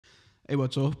Hey,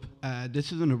 what's up?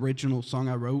 This is an original song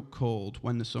I wrote called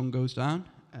When the Sun Goes Down.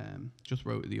 Just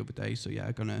wrote it the other day, so yeah,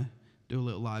 I'm gonna do a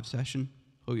little live session.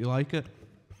 Hope you like it.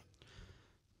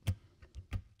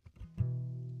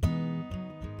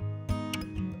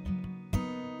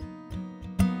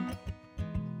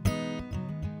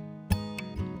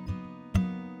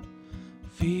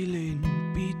 Feeling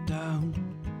beat down,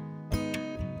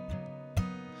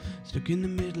 stuck in the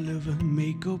middle of a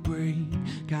make or break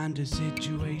kind of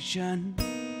situation.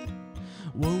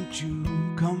 Won't you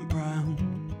come round?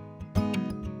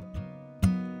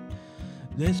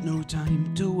 There's no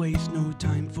time to waste, no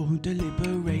time for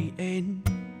deliberating.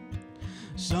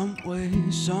 Somewhere,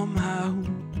 somehow,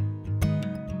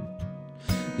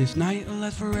 this night will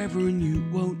last forever and you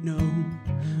won't know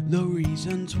the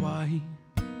reasons why.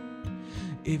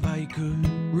 If I could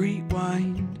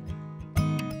rewind,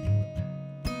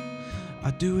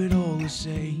 I'd do it all the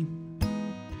same,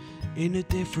 in a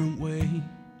different way.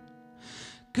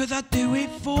 'Cause I'd do it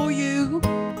for you,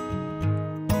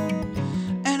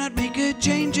 and I'd make a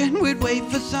change and we'd wait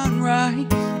for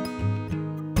sunrise.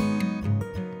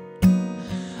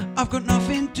 I've got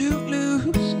nothing to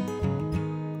lose,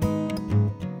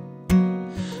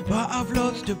 but I've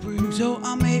lots to prove, so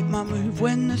I'll make my move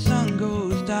when the sun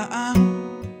goes down.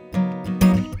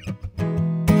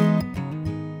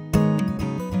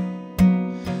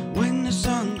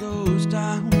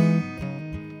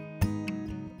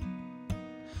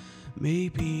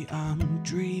 Maybe I'm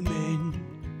dreaming,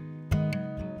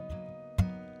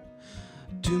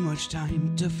 too much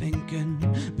time to think and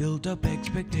build up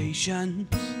expectations.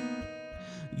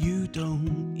 You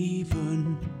don't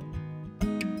even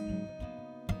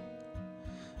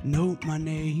know my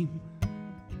name,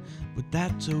 but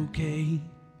that's okay.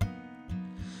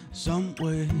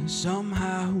 Somewhere,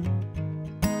 somehow,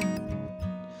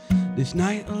 this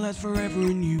night will last forever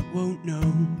and you won't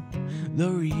know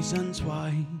the reasons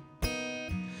why.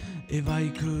 If I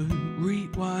could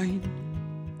rewind,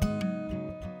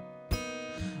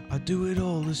 I'd do it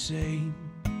all the same,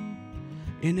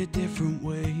 in a different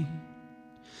way.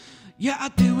 Yeah,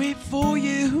 I'd do it for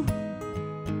you,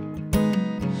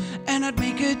 and I'd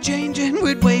make a change and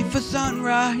we'd wait for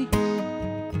sunrise.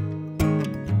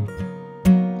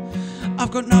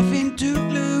 I've got nothing to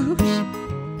lose,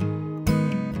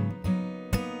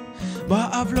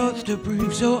 but I've lots to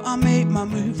prove, so I'll make my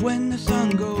move when the sun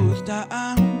goes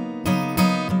down.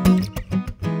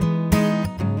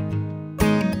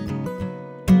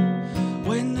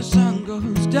 When the sun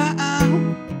goes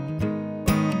down,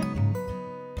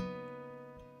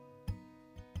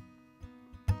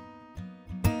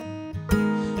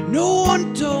 no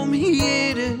one told me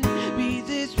it'd be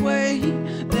this way,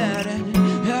 that I'd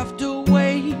have to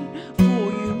wait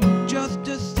for you just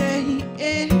to say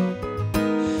it.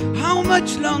 How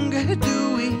much longer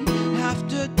do we have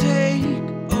to take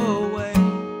away?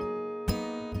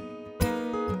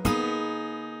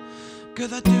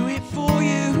 'Cause I do it for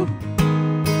you,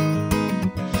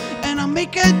 and I'll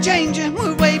make a change and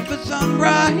we'll wait for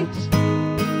sunrise.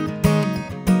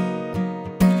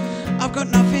 I've got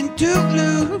nothing to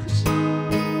lose,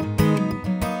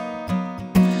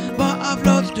 but I've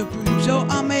lots to prove, so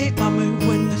I'll make my move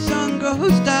when the sun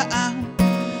goes down.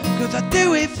 'Cause I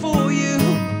do it for you,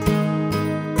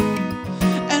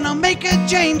 and I'll make a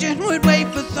change and we'll wait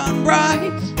for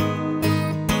sunrise.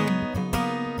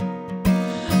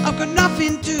 I've got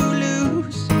nothing to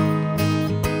lose,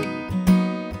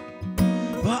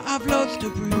 but I've lots to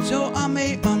prove, so I'll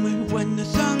make my move when the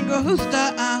sun goes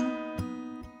down.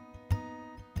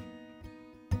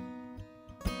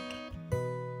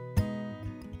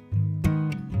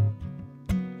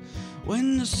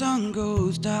 When the sun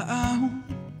goes down,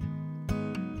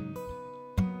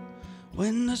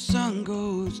 when the sun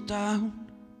goes down.